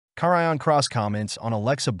Karrion Kross comments on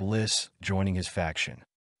Alexa Bliss joining his faction.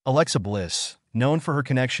 Alexa Bliss, known for her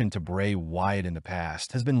connection to Bray Wyatt in the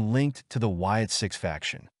past, has been linked to the Wyatt Six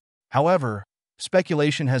faction. However,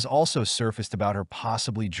 speculation has also surfaced about her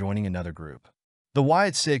possibly joining another group. The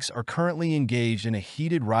Wyatt Six are currently engaged in a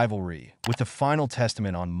heated rivalry with the Final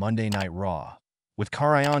Testament on Monday Night Raw, with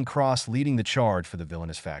Karrion Kross leading the charge for the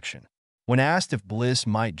villainous faction. When asked if Bliss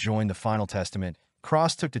might join the Final Testament,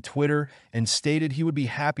 Kross took to Twitter and stated he would be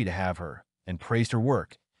happy to have her and praised her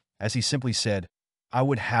work, as he simply said, "I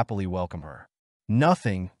would happily welcome her.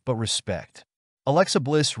 Nothing but respect." Alexa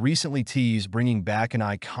Bliss recently teased bringing back an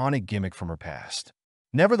iconic gimmick from her past.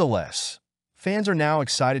 Nevertheless, fans are now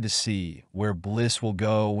excited to see where Bliss will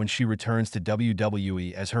go when she returns to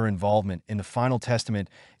WWE, as her involvement in the Final Testament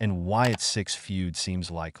and Wyatt Six feud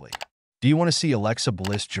seems likely. Do you want to see Alexa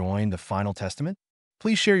Bliss join the Final Testament?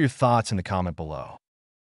 Please share your thoughts in the comment below.